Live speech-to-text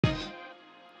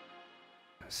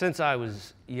Since I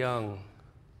was young,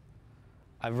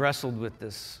 I've wrestled with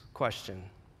this question.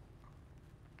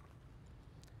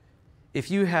 If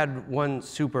you had one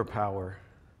superpower,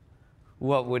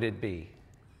 what would it be?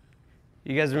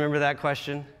 You guys remember that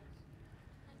question?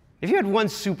 If you had one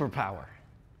superpower,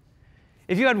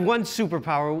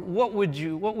 what would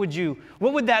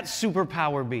that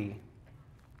superpower be?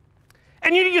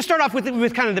 And you start off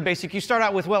with kind of the basic. You start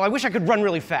out with, well, I wish I could run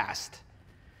really fast.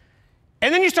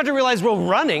 And then you start to realize, well,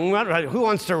 running, who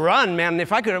wants to run, man?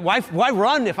 Why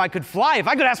run if I could fly? If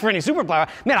I could ask for any superpower,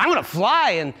 man, I want to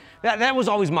fly. And that was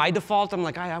always my default. I'm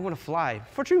like, I want to fly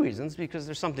for two reasons, because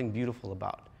there's something beautiful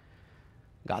about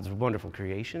God's wonderful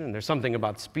creation, and there's something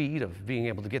about speed, of being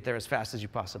able to get there as fast as you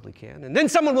possibly can. And then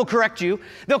someone will correct you.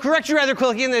 They'll correct you rather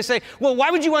quickly, and they say, well,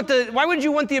 why would you want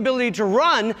the ability to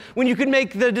run when you could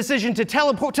make the decision to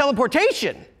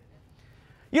teleportation?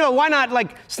 You know, why not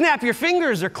like snap your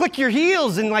fingers or click your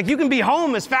heels and like you can be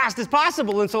home as fast as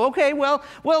possible? And so, okay, well,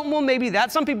 maybe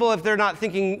that. Some people, if they're not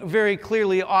thinking very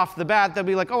clearly off the bat, they'll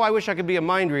be like, oh, I wish I could be a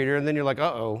mind reader. And then you're like,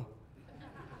 uh-oh.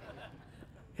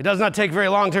 It does not take very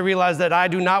long to realize that I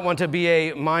do not want to be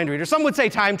a mind reader. Some would say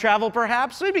time travel,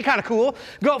 perhaps. It'd be kind of cool.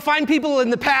 Go find people in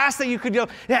the past that you could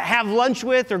have lunch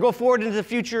with, or go forward into the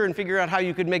future and figure out how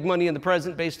you could make money in the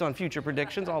present based on future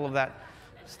predictions, all of that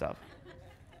stuff.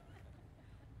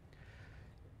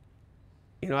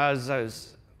 You know, as I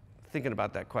was thinking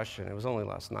about that question, it was only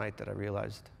last night that I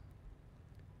realized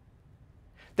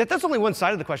that that's only one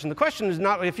side of the question. The question is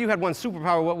not, if you had one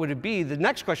superpower, what would it be? The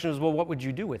next question is, well, what would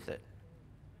you do with it?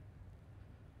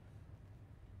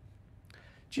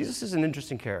 Jesus is an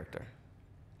interesting character.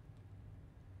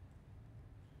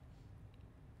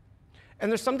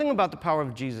 And there's something about the power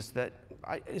of Jesus that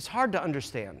is hard to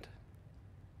understand.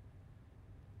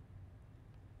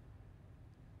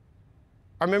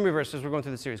 Our memory verse, as we're going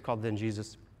through the series called Then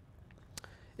Jesus,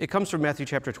 it comes from Matthew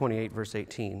chapter 28, verse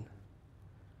 18.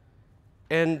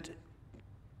 And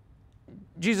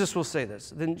Jesus will say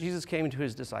this. Then Jesus came to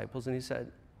his disciples and he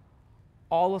said,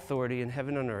 all authority in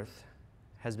heaven and earth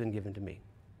has been given to me.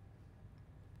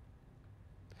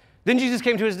 Then Jesus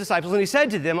came to his disciples and he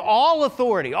said to them, all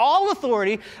authority,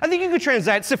 I think you could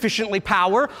translate sufficiently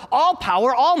power,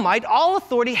 all might, all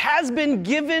authority has been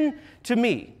given to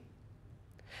me.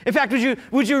 In fact,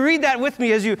 would you read that with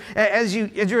me as you're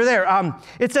there?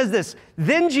 It says this,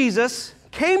 then Jesus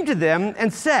came to them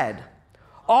and said,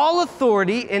 all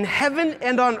authority in heaven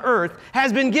and on earth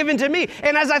has been given to me.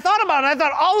 And as I thought about it, I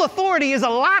thought all authority is a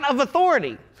lot of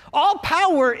authority. All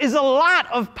power is a lot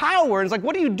of power. And it's like,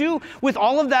 what do you do with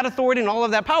all of that authority and all of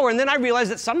that power? And then I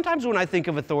realized that sometimes when I think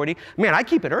of authority, man, I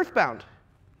keep it earthbound.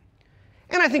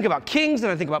 And I think about kings, and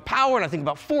I think about power, and I think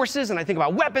about forces, and I think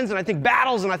about weapons, and I think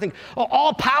battles, and I think, oh,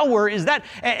 all power is that.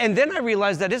 And then I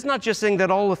realized that it's not just saying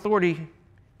that all authority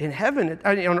in heaven,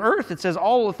 on earth, it says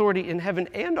all authority in heaven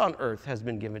and on earth has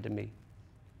been given to me.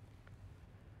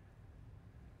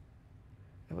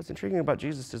 And what's intriguing about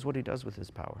Jesus is what he does with his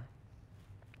power.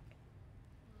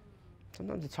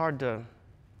 Sometimes it's hard to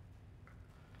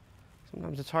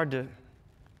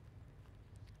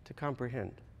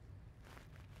comprehend.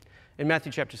 In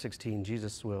Matthew chapter 16,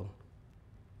 Jesus will.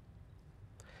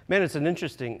 Man, it's an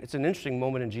interesting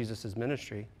moment in Jesus'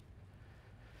 ministry.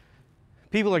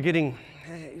 People are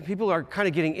kind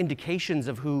of getting indications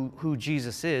of who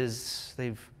Jesus is.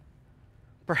 They've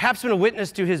perhaps been a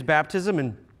witness to his baptism,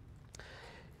 and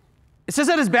it says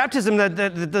at his baptism that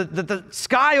the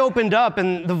sky opened up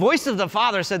and the voice of the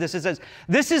Father said this. It says,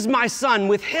 this is my Son,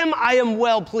 with him I am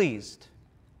well pleased.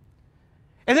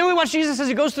 And then we watch Jesus as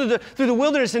he goes through the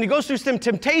wilderness, and he goes through some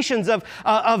temptations of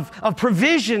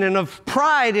provision and of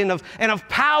pride and of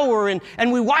power,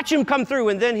 and we watch him come through,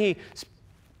 and then he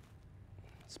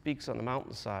speaks on the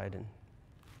mountainside and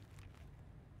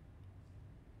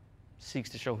seeks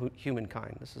to show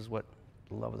humankind this is what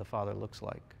the love of the Father looks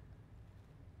like.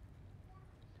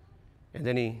 And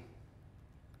then he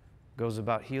goes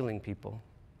about healing people.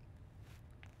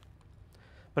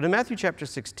 But in Matthew chapter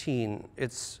 16,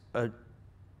 it's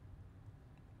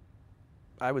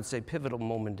I would say, pivotal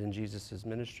moment in Jesus'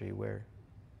 ministry where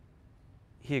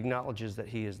he acknowledges that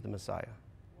he is the Messiah.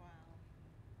 Wow.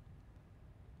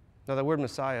 Now, the word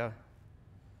Messiah,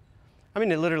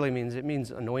 it literally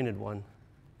means anointed one.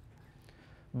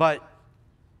 But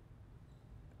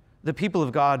the people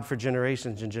of God for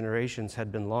generations and generations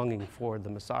had been longing for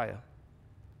the Messiah.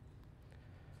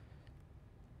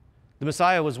 The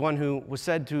Messiah was one who was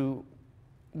said to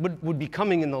would be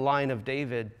coming in the line of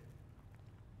David.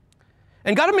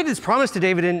 And God had made this promise to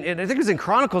David, and I think it's in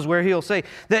Chronicles where he'll say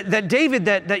that David,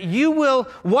 that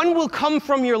one will come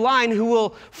from your line who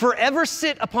will forever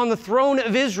sit upon the throne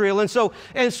of Israel. And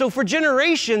so for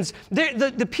generations,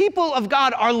 the people of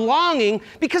God are longing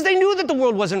because they knew that the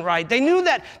world wasn't right. They knew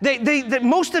that that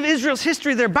most of Israel's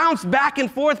history, they're bounced back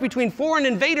and forth between foreign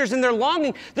invaders, and they're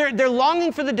longing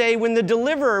for the day when the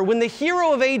deliverer, when the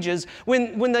hero of ages,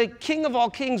 when the King of all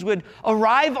kings would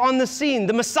arrive on the scene,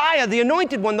 the Messiah, the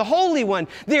anointed one, the holy one.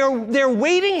 They're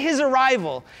waiting his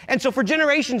arrival. And so for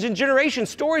generations and generations,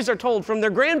 stories are told from their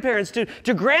grandparents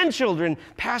to grandchildren,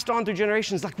 passed on through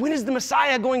generations, like, when is the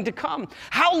Messiah going to come?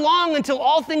 How long until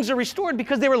all things are restored?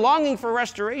 Because they were longing for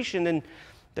restoration, and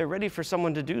they're ready for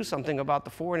someone to do something about the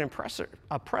foreign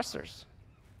oppressors.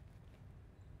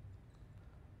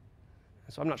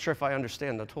 So I'm not sure if I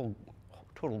understand the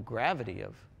total gravity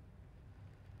of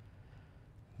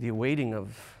the awaiting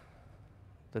of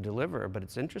the deliverer, but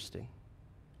it's interesting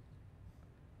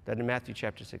that in Matthew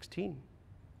chapter 16,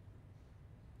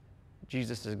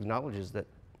 Jesus acknowledges that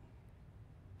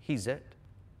he's it.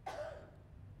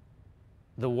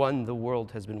 The one the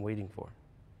world has been waiting for.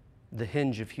 The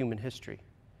hinge of human history.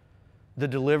 The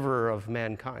deliverer of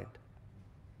mankind.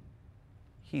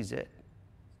 He's it.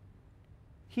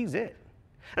 He's it.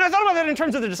 And I thought about that in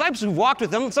terms of the disciples who've walked with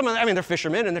them. They're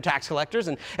fishermen and they're tax collectors,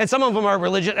 and some of them are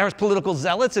religious, or political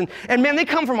zealots, and man, they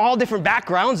come from all different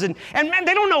backgrounds, and man,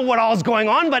 they don't know what all is going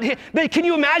on, but can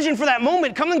you imagine for that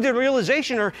moment coming to the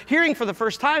realization or hearing for the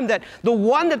first time that the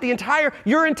one that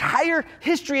your entire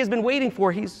history has been waiting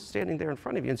for, he's standing there in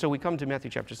front of you. And so we come to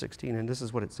Matthew chapter 16, and this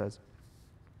is what it says.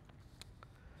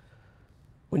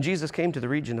 When Jesus came to the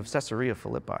region of Caesarea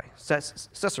Philippi,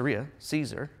 Caesarea,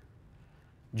 Caesar,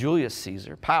 Julius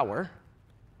Caesar, power.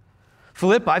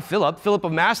 Philippi, Philip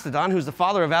of Macedon, who's the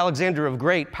father of Alexander of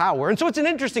Great, power. And so it's an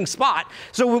interesting spot.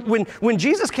 So when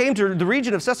Jesus came to the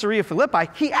region of Caesarea Philippi,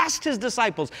 he asked his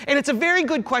disciples, and it's a very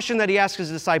good question that he asked his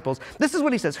disciples. This is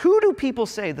what he says: who do people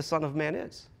say the Son of Man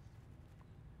is?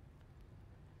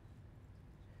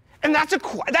 And that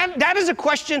is a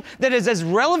question that is as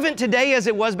relevant today as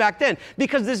it was back then,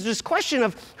 because there's this question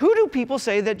of who do people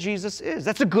say that Jesus is?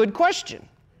 That's a good question.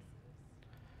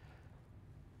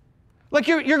 Like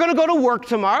you're going to go to work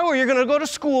tomorrow, or you're going to go to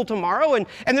school tomorrow, and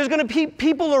there's going to be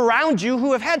people around you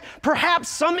who have had perhaps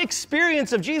some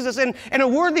experience of Jesus. And a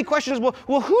worthy question is,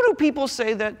 well, who do people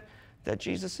say that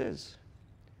Jesus is?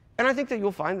 And I think that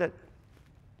you'll find that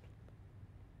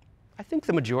I think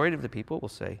the majority of the people will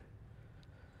say,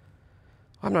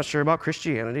 I'm not sure about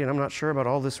Christianity, and I'm not sure about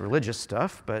all this religious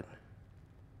stuff, but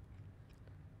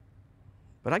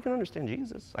I can understand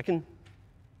Jesus. There's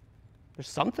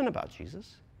something about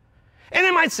Jesus. And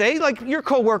they might say, like your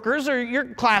coworkers or your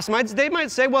classmates, they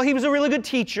might say, well, he was a really good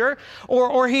teacher,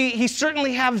 or he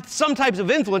certainly had some types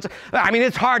of influence. I mean,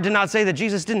 it's hard to not say that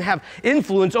Jesus didn't have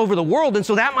influence over the world, and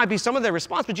so that might be some of their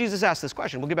response. But Jesus asked this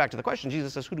question. We'll get back to the question.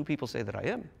 Jesus says, who do people say that I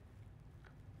am?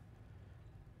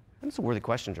 And it's a worthy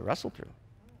question to wrestle through.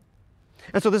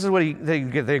 And so this is what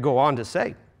they go on to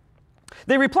say.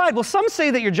 They replied, well, some say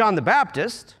that you're John the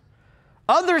Baptist,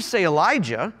 others say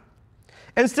Elijah,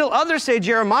 and still others say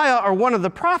Jeremiah or one of the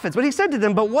prophets. But he said to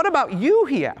them, but what about you,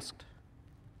 he asked.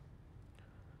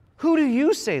 Who do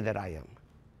you say that I am?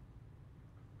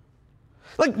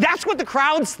 Like, that's what the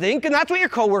crowds think, and that's what your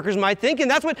coworkers might think, and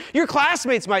that's what your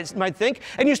classmates might think.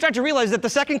 And you start to realize that the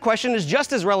second question is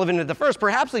just as relevant as the first,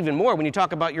 perhaps even more when you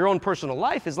talk about your own personal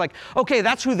life. Is like, okay,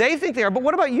 that's who they think they are, but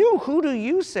what about you? Who do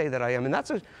you say that I am? And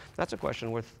that's a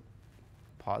question worth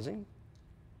pausing.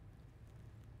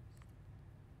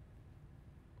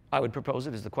 I would propose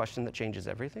it as the question that changes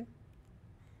everything.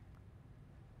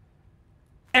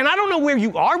 And I don't know where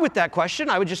you are with that question.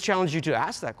 I would just challenge you to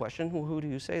ask that question. Well, who do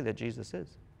you say that Jesus is?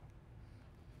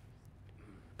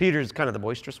 Peter's kind of the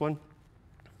boisterous one.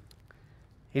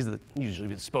 He's usually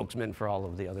the spokesman for all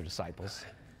of the other disciples.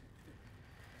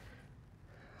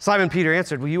 Simon Peter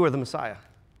answered, well, you are the Messiah.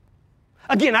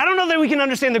 Again, I don't know that we can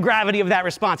understand the gravity of that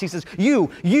response. He says, you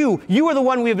are the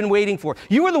one we have been waiting for.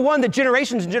 You are the one that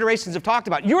generations and generations have talked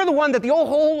about. You are the one that the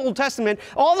whole Old Testament,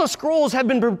 all the scrolls have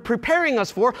been preparing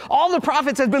us for. All the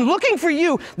prophets have been looking for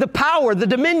you, the power, the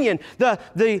dominion,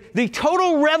 the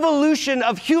total revolution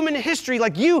of human history.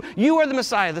 Like you are the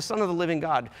Messiah, the Son of the living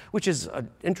God, which is an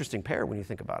interesting pair when you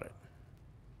think about it.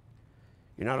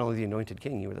 You're not only the anointed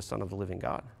king, you are the Son of the living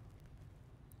God.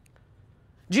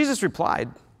 Jesus replied,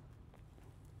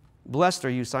 blessed are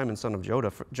you, Simon, son of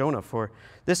Jonah, for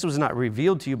this was not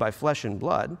revealed to you by flesh and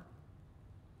blood.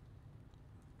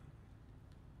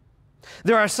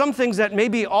 There are some things that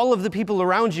maybe all of the people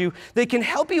around you, they can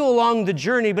help you along the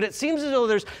journey, but it seems as though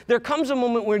there comes a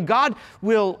moment where God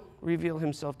will reveal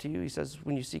himself to you. He says,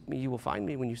 when you seek me, you will find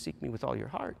me when you seek me with all your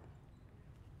heart.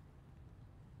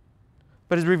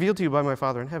 But it's revealed to you by my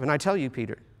Father in heaven. I tell you,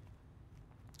 Peter,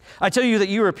 I tell you that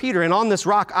you are Peter, and on this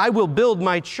rock I will build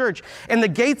my church, and the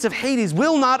gates of Hades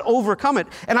will not overcome it.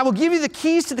 And I will give you the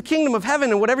keys to the kingdom of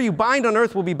heaven, and whatever you bind on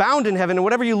earth will be bound in heaven, and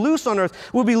whatever you loose on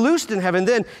earth will be loosed in heaven.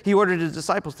 Then he ordered his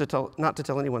disciples not to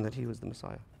tell anyone that he was the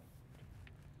Messiah.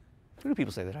 Who do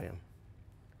people say that I am?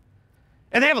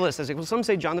 And they have a list. They say, well, some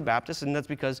say John the Baptist, and that's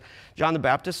because John the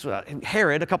Baptist,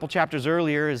 Herod, a couple chapters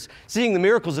earlier, is seeing the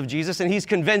miracles of Jesus, and he's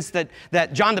convinced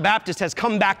that John the Baptist has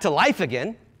come back to life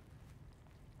again.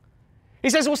 He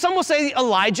says, well, some will say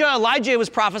Elijah. Elijah was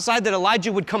prophesied that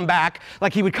Elijah would come back,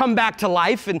 like he would come back to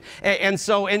life. And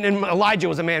so Elijah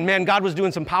was a man. Man, God was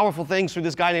doing some powerful things through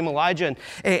this guy named Elijah.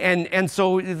 And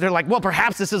so they're like, well,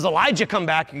 perhaps this is Elijah come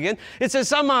back again. It says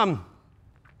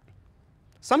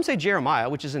some say Jeremiah,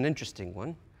 which is an interesting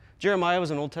one. Jeremiah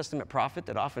was an Old Testament prophet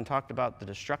that often talked about the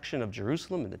destruction of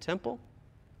Jerusalem and the temple.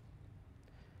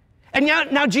 And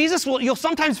now Jesus, you'll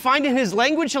sometimes find in his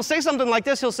language, he'll say something like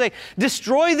this. He'll say,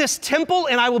 destroy this temple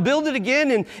and I will build it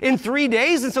again in 3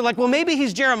 days. And so well, maybe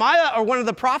he's Jeremiah or one of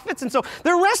the prophets. And so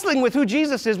they're wrestling with who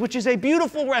Jesus is, which is a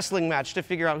beautiful wrestling match to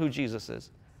figure out who Jesus is.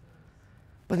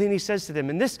 But then he says to them,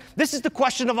 and this is the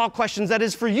question of all questions that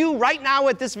is for you right now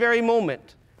at this very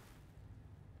moment.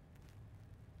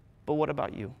 But what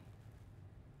about you?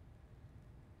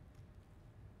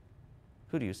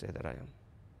 Who do you say that I am?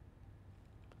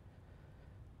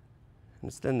 And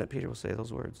it's then that Peter will say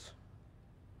those words.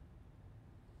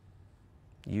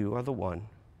 You are the one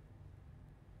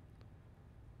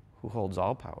who holds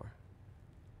all power,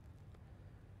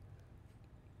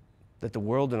 that the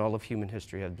world and all of human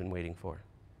history have been waiting for.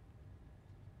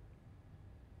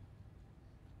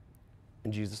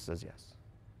 And Jesus says yes.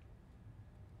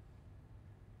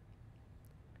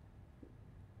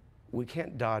 We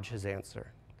can't dodge his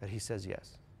answer that he says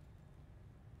yes.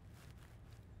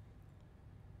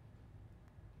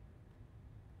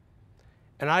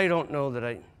 And I don't know that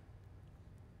I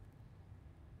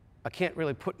can't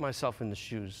really put myself in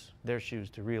their shoes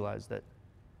to realize that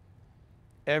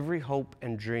every hope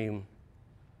and dream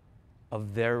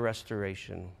of their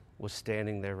restoration was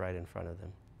standing there right in front of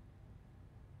them.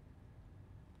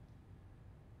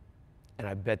 And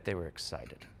I bet they were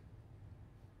excited.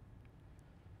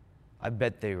 I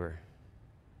bet they were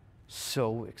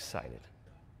so excited.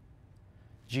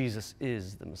 Jesus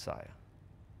is the Messiah.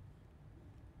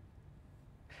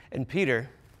 And Peter,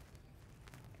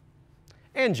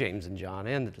 and James and John,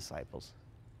 and the disciples,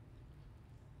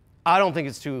 I don't think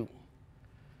it's too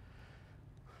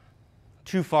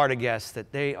far to guess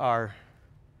that they are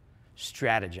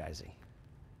strategizing.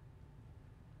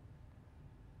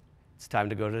 It's time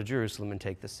to go to Jerusalem and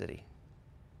take the city.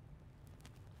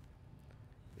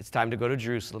 It's time to go to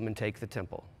Jerusalem and take the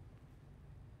temple.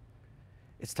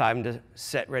 It's time to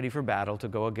set ready for battle to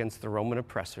go against the Roman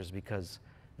oppressors because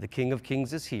the King of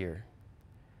Kings is here.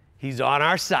 He's on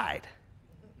our side.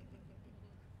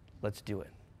 Let's do it.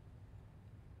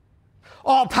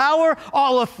 All power,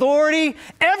 all authority,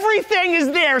 everything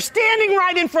is there, standing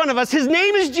right in front of us. His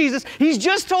name is Jesus. He's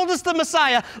just told us the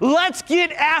Messiah. Let's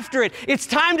get after it. It's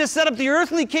time to set up the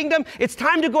earthly kingdom. It's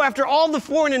time to go after all the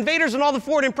foreign invaders and all the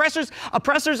foreign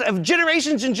oppressors of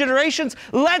generations and generations.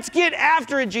 Let's get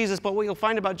after it, Jesus. But what you'll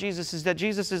find about Jesus is that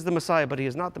Jesus is the Messiah, but he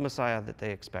is not the Messiah that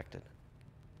they expected.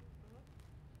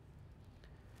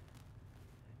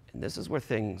 And this is where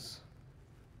things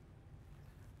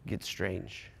get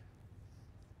strange.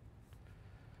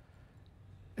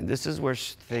 And this is where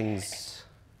things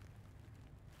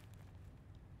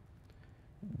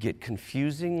get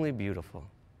confusingly beautiful.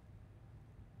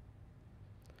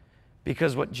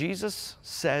 Because what Jesus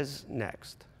says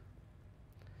next,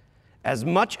 as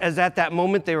much as at that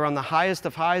moment they were on the highest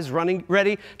of highs,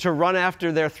 ready to run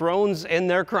after their thrones and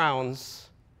their crowns,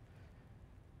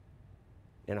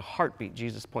 in a heartbeat,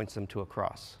 Jesus points them to a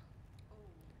cross.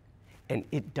 And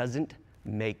it doesn't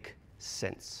make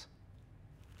sense.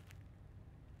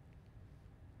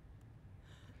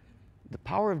 The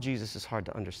power of Jesus is hard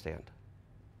to understand.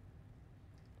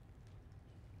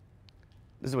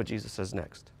 This is what Jesus says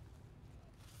next.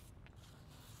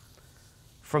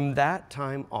 From that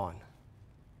time on,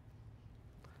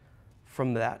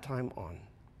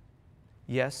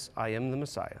 yes, I am the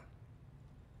Messiah.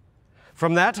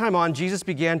 From that time on, Jesus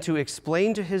began to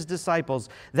explain to his disciples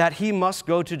that he must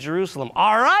go to Jerusalem.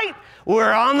 All right,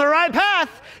 we're on the right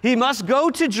path. He must go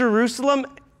to Jerusalem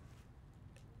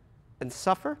and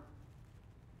suffer.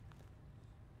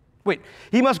 Wait,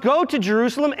 he must go to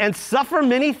Jerusalem and suffer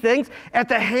many things at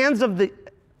the hands of the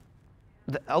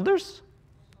elders?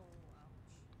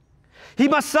 He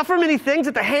must suffer many things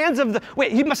at the hands of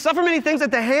he must suffer many things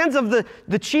at the hands of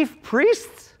the chief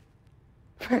priests?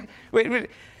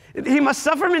 wait. He must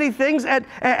suffer many things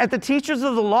at the teachers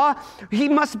of the law. He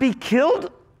must be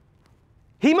killed.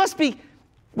 He must be,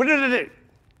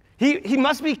 he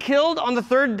must be killed on the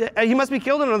third day. He must be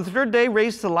killed and on the third day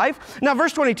raised to life. Now,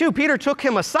 verse 22, Peter took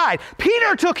him aside.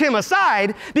 Peter took him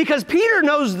aside because Peter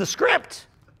knows the script.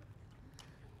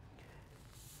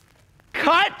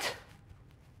 Cut.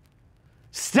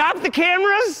 Stop the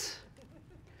cameras.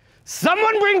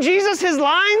 Someone bring Jesus his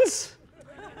lines.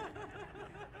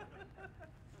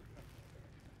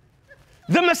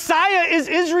 The Messiah is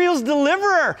Israel's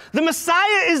deliverer. The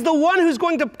Messiah is the one who's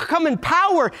going to come in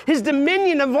power, his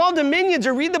dominion of all dominions.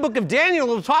 Or read the book of Daniel.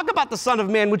 It'll talk about the Son of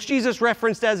Man, which Jesus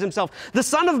referenced as himself. The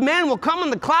Son of Man will come in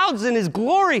the clouds in his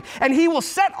glory, and he will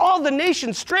set all the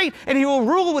nations straight, and he will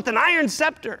rule with an iron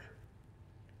scepter.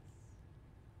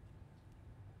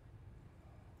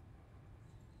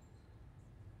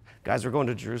 Guys, we're going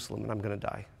to Jerusalem, and I'm going to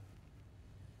die.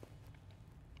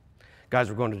 Guys,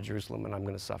 we're going to Jerusalem, and I'm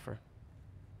going to suffer.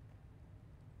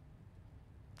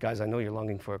 Guys, I know you're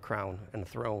longing for a crown and a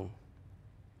throne.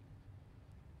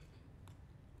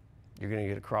 You're going to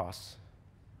get a cross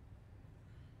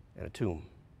and a tomb.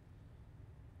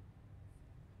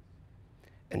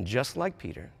 And just like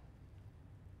Peter,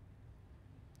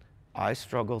 I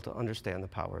struggle to understand the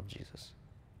power of Jesus.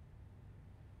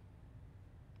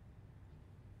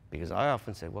 Because I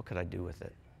often say, what could I do with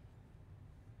it?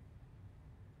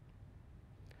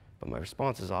 But my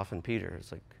response is often Peter.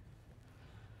 It's like,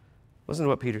 listen to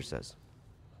what Peter says.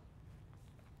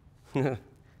 Listen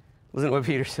to what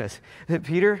Peter says. That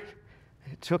Peter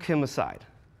took him aside.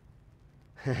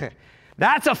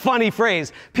 That's a funny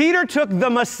phrase. Peter took the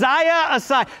Messiah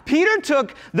aside. Peter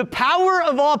took the power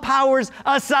of all powers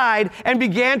aside and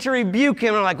began to rebuke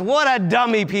him. I'm like, what a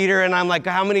dummy, Peter. And I'm like,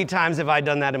 how many times have I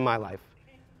done that in my life?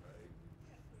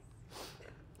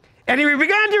 And he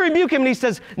began to rebuke him, and he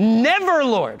says, never,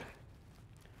 Lord.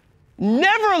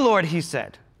 Never, Lord, he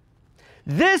said.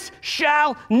 This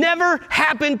shall never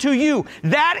happen to you.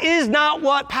 That is not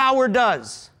what power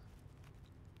does.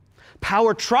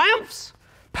 Power triumphs.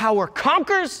 Power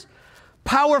conquers.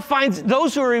 Power finds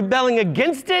those who are rebelling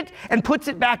against it and puts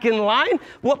it back in line.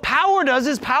 What power does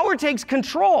is power takes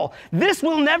control. This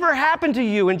will never happen to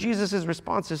you. And Jesus'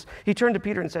 response is, he turned to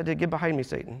Peter and said, get behind me,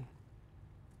 Satan.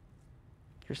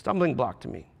 You're a stumbling block to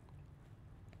me.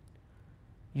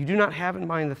 You do not have in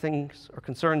mind the things or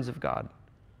concerns of God,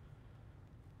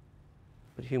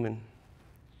 but human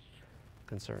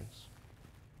concerns.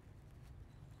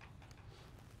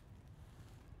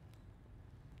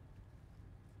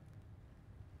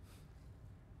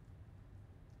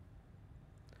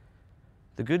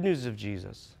 The good news of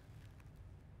Jesus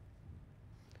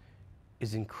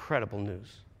is incredible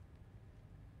news,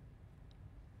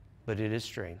 but it is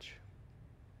strange.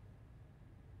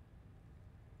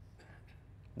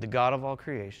 The God of all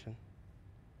creation,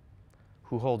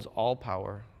 who holds all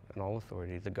power and all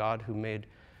authority, the God who made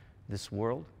this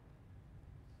world.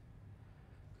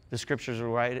 The scriptures will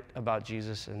write about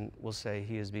Jesus and will say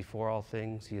he is before all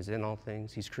things, he is in all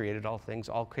things, he's created all things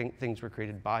were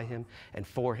created by him and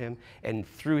for him, and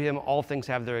through him all things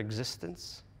have their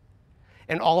existence.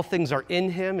 And all things are in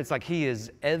him. It's like he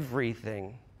is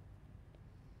everything.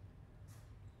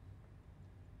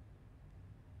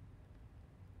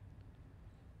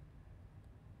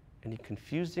 And he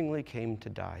confusingly came to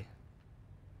die.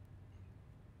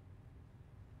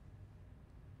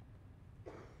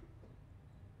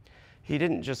 He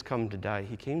didn't just come to die.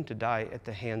 He came to die at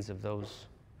the hands of those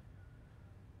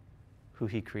who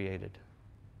he created.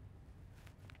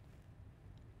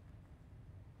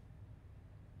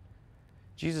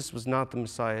 Jesus was not the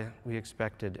Messiah we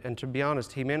expected. And to be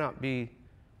honest, he may not be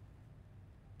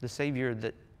the Savior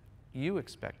that you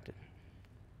expected.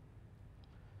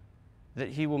 That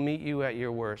he will meet you at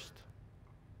your worst.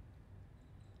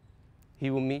 He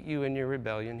will meet you in your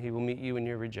rebellion. He will meet you in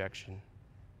your rejection.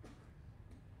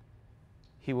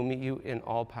 He will meet you in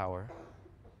all power.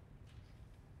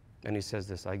 And he says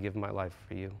this, I give my life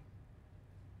for you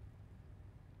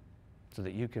so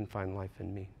that you can find life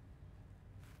in me.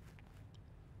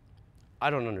 I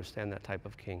don't understand that type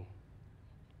of king.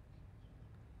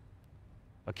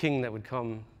 A king that would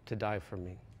come to die for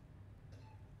me.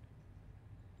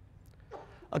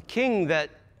 A king that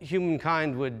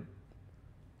humankind would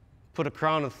put a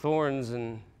crown of thorns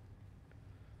and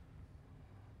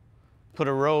put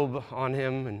a robe on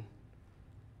him and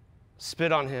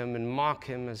spit on him and mock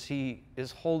him as he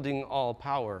is holding all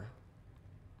power.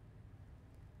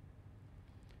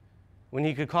 When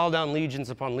he could call down legions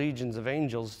upon legions of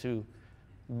angels to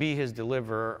be his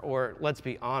deliverer, or let's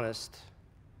be honest,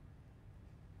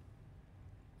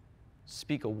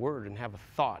 speak a word and have a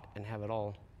thought and have it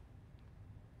all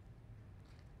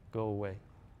go away.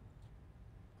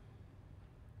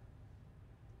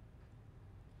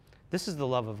 This is the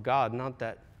love of God, not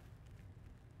that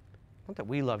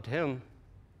we loved him,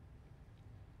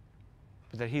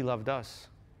 but that he loved us.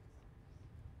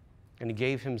 And he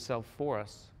gave himself for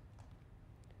us.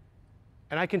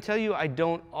 And I can tell you, I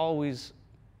don't know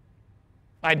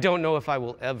if I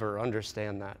will ever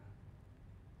understand that.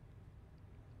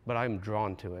 But I'm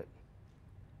drawn to it.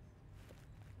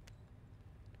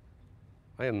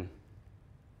 I am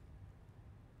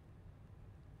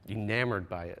enamored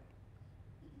by it.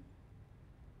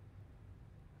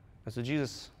 And so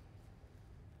Jesus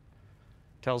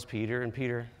tells Peter, and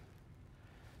Peter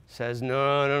says,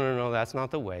 no, that's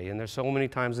not the way. And there's so many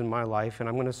times in my life, and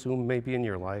I'm going to assume maybe in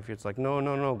your life, it's like,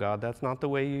 no, God, that's not the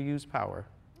way you use power.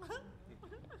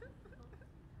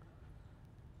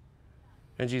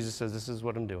 And Jesus says, this is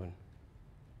what I'm doing.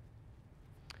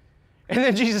 And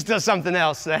then Jesus does something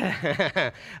else.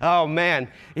 Oh, man.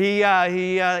 He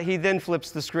then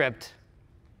flips the script.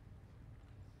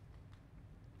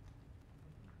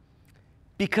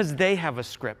 Because they have a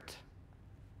script.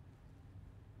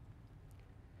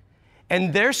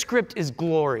 And their script is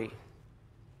glory.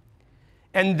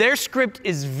 And their script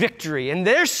is victory. And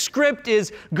their script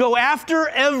is go after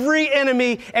every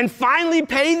enemy and finally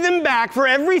pay them back for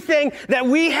everything that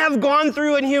we have gone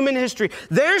through in human history.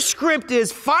 Their script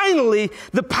is finally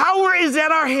the power is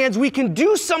at our hands. We can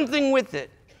do something with it.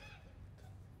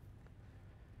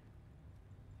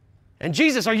 And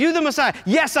Jesus, are you the Messiah?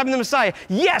 Yes, I'm the Messiah.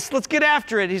 Yes, let's get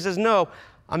after it. He says, no,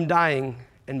 I'm dying.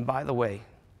 And by the way,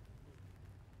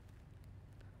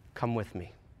 come with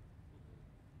me.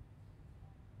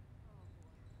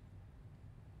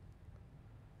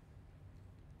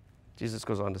 Jesus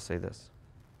goes on to say this.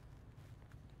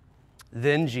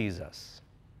 Then Jesus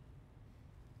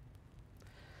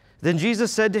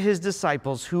said to his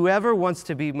disciples, whoever wants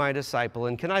to be my disciple,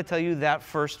 and can I tell you that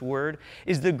first word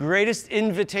is the greatest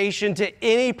invitation to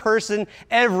any person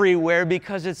everywhere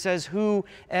because it says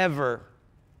whoever.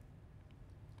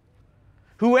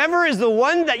 Whoever is the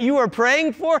one that you are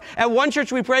praying for. At One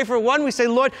Church, we pray for one. We say,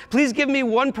 Lord, please give me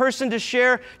one person to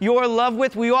share your love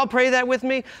with. Will you all pray that with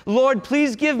me? Lord,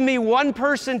 please give me one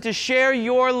person to share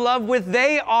your love with.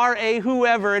 They are a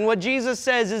whoever. And what Jesus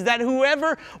says is that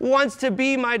whoever wants to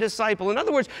be my disciple. In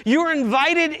other words, you are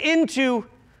invited into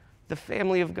the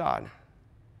family of God.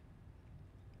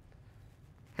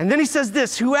 And then he says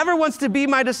this, whoever wants to be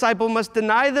my disciple must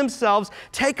deny themselves,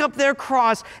 take up their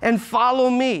cross, and follow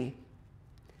me.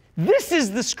 This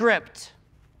is the script.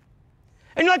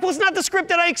 And you're like, well, it's not the script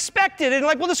that I expected. And you're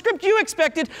like, well, the script you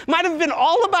expected might have been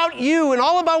all about you and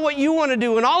all about what you want to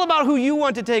do and all about who you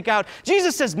want to take out.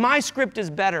 Jesus says, my script is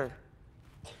better.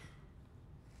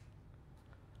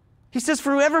 He says,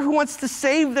 for whoever who wants to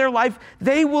save their life,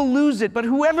 they will lose it. But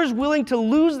whoever's willing to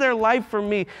lose their life for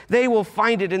me, they will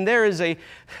find it. And there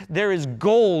is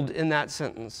gold in that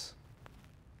sentence.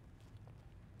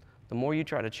 The more you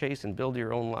try to chase and build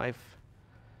your own life,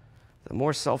 the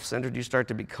more self-centered you start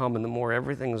to become and the more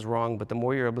everything is wrong, but the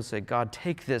more you're able to say, God,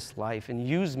 take this life and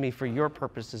use me for your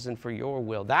purposes and for your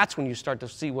will. That's when you start to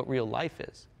see what real life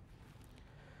is.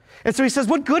 And so he says,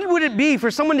 what good would it be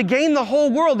for someone to gain the whole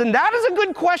world? And that is a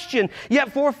good question,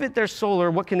 yet forfeit their soul,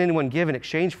 or what can anyone give in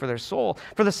exchange for their soul?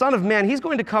 For the Son of Man, he's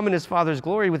going to come in his Father's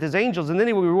glory with his angels, and then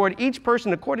he will reward each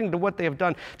person according to what they have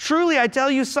done. Truly, I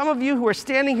tell you, some of you who are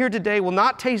standing here today will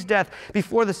not taste death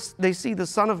before they see the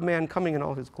Son of Man coming in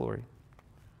all his glory.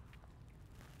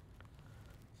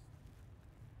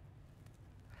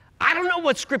 I don't know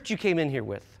what script you came in here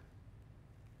with.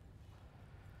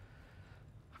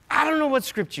 I don't know what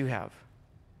script you have.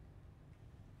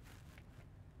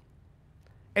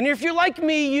 And if you're like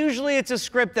me, usually it's a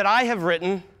script that I have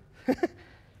written.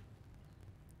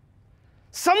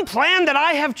 Some plan that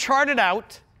I have charted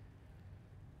out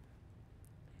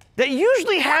that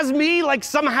usually has me like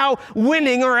somehow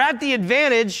winning or at the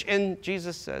advantage. And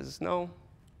Jesus says, no,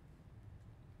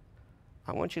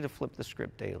 I want you to flip the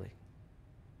script daily.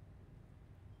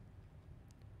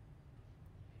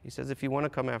 He says, if you want to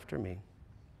come after me,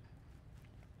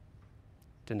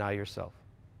 deny yourself.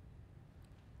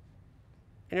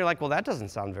 And you're like, well, that doesn't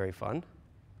sound very fun.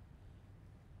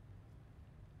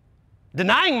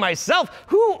 Denying myself?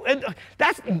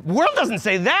 World doesn't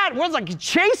say that. World's like,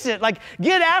 chase it. Like,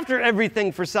 get after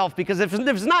everything for self, because if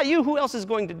it's not you, who else is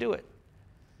going to do it?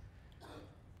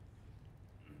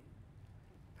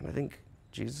 And I think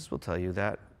Jesus will tell you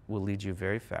that will lead you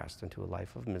very fast into a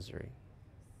life of misery.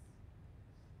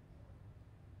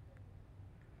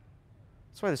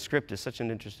 That's why the script is such an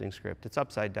interesting script. It's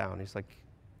upside down. He's like,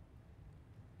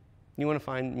 you want to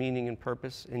find meaning and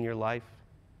purpose in your life?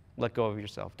 Let go of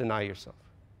yourself. Deny yourself.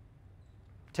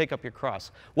 Take up your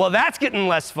cross. Well, that's getting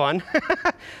less fun.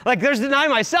 Like, there's deny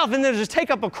myself, and there's just take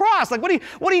up a cross. Like, what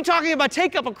are you talking about,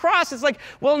 take up a cross? It's like,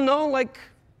 well, no, like,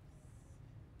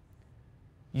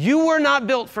 you were not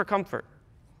built for comfort.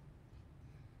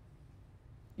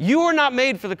 You were not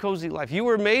made for the cozy life. You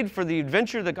were made for the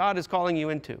adventure that God is calling you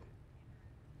into.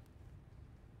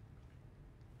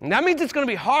 And that means it's going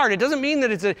to be hard. It doesn't mean that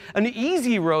it's an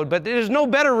easy road, but there's no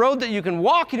better road that you can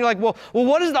walk. And you're like, well,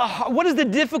 what is the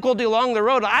difficulty along the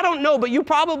road? I don't know, but you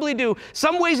probably do.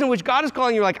 Some ways in which God is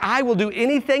calling you, like, I will do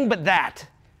anything but that.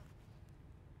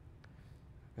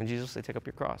 And Jesus will say, take up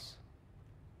your cross.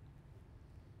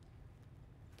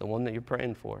 The one that you're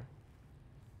praying for.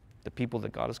 The people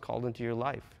that God has called into your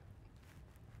life.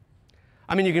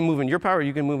 I mean, you can move in your power,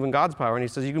 you can move in God's power. And he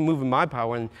says, you can move in my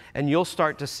power, and you'll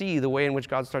start to see the way in which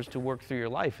God starts to work through your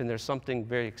life. And there's something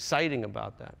very exciting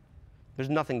about that. There's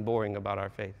nothing boring about our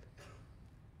faith.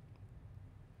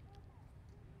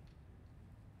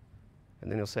 And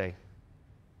then he'll say,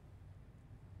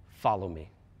 follow me.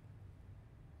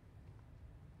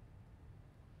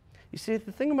 You see,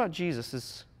 the thing about Jesus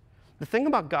is, the thing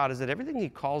about God is that everything he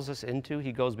calls us into,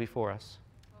 he goes before us.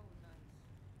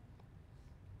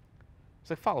 It's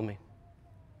like, follow me.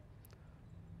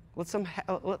 Let's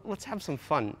have some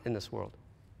fun in this world.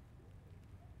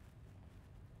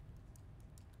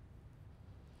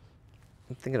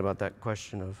 I'm thinking about that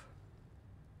question of,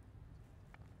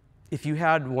 if you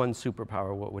had one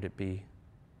superpower, what would it be?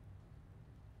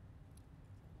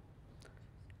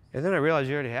 And then I realized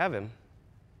you already have him.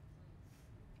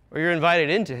 Or you're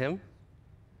invited into him.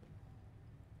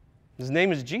 His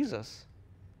name is Jesus.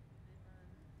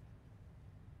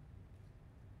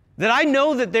 That I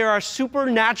know that there are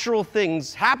supernatural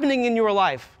things happening in your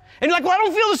life. And you're like, well, I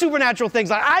don't feel the supernatural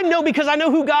things. I know, because I know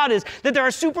who God is, that there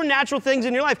are supernatural things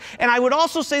in your life. And I would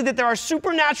also say that there are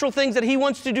supernatural things that he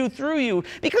wants to do through you,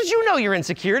 because you know your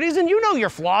insecurities, and you know your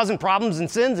flaws and problems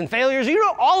and sins and failures. You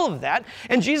know all of that.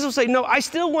 And Jesus will say, no, I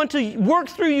still want to work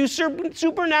through you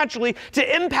supernaturally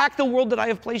to impact the world that I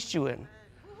have placed you in.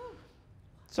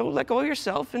 So let go of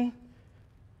yourself and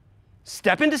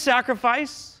step into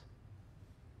sacrifice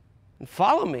and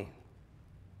follow me.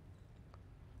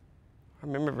 I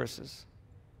remember verses.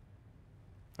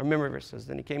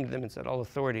 Then he came to them and said, all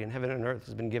authority in heaven and earth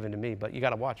has been given to me. But you got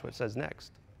to watch what it says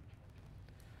next.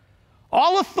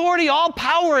 All authority, all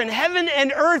power in heaven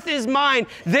and earth is mine.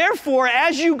 Therefore,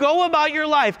 as you go about your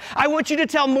life, I want you to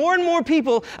tell more and more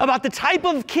people about the type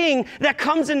of king that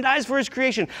comes and dies for his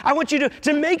creation. I want you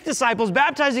to make disciples,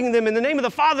 baptizing them in the name of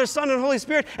the Father, Son, and Holy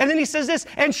Spirit. And then he says this,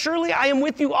 and surely I am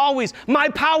with you always. My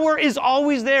power is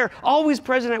always there, always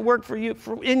present at work for you,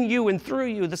 in you and through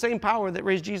you. The same power that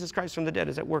raised Jesus Christ from the dead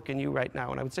is at work in you right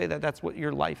now. And I would say that that's what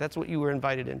your life, that's what you were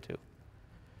invited into.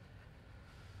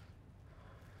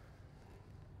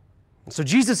 So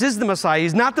Jesus is the Messiah.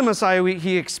 He's not the Messiah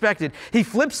he expected. He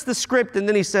flips the script, and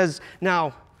then he says,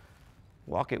 now,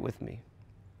 walk it with me.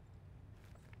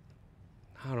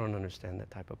 I don't understand that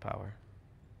type of power.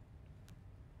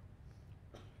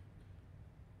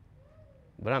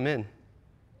 But I'm in.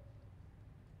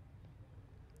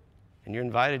 And you're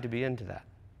invited to be into that.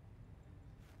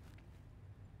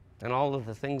 And all of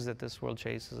the things that this world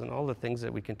chases, and all the things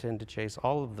that we contend to chase,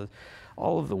 all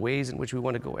of the ways in which we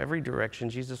want to go every direction,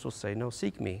 Jesus will say, no,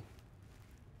 seek me.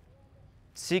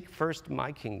 Seek first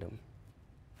my kingdom.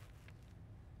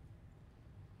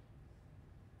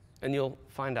 And you'll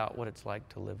find out what it's like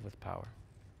to live with power.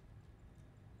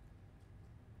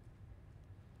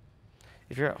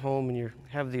 If you're at home and you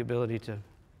have the ability to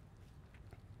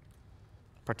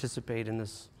participate in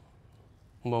this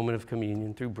moment of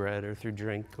communion through bread or through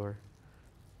drink, or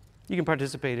you can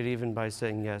participate it even by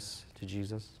saying yes to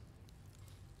Jesus.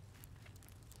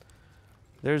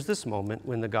 There's this moment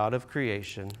when the God of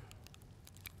creation,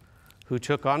 who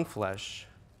took on flesh,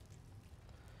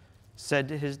 said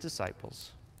to his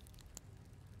disciples,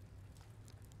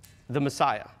 the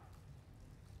Messiah,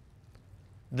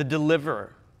 the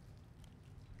deliverer,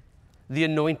 the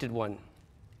anointed one,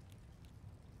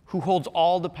 who holds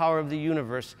all the power of the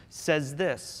universe, says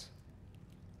this,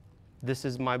 this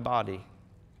is my body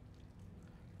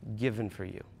given for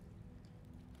you.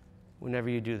 Whenever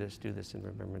you do this in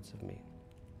remembrance of me.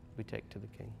 We take to the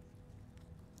King.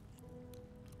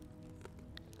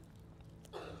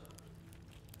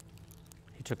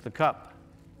 He took the cup.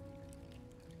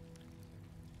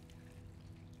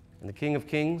 And the King of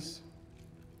Kings,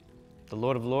 the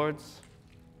Lord of Lords,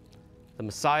 the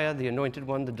Messiah, the Anointed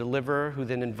One, the Deliverer, who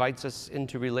then invites us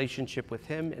into relationship with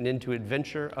Him and into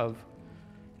adventure of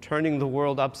turning the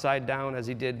world upside down as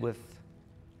He did with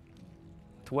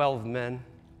 12 men.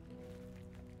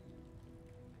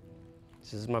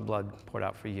 This is my blood poured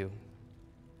out for you.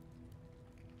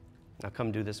 Now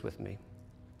come do this with me.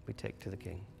 We take to the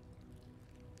King.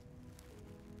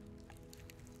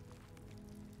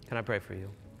 Can I pray for you?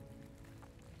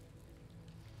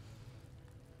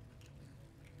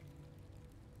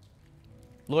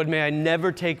 Lord, may I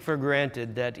never take for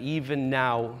granted that even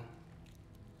now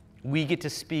we get to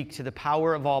speak to the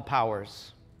power of all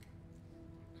powers.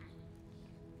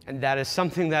 And that is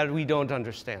something that we don't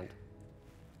understand.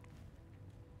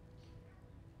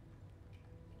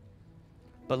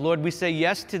 But Lord, we say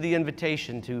yes to the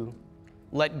invitation to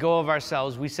let go of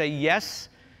ourselves. We say yes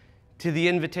to the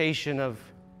invitation of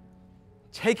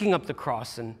taking up the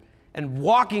cross and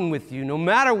walking with you, no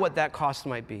matter what that cost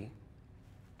might be.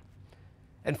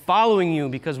 And following you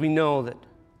because we know that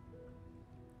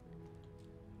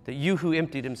you who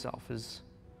emptied himself is,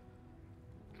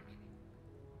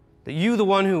 that you, the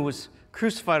one who was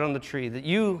crucified on the tree, that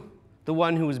you, the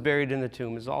one who was buried in the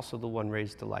tomb, is also the one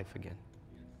raised to life again.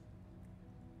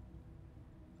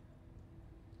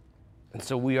 And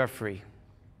so we are free.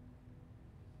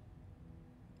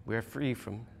 We are free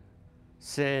from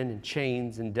sin and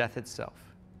chains and death itself.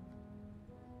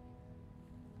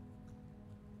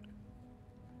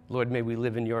 Lord, may we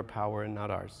live in your power and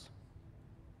not ours.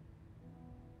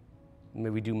 May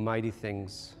we do mighty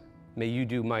things. May you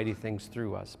do mighty things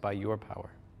through us by your power.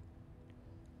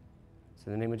 So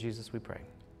in the name of Jesus we pray.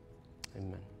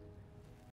 Amen.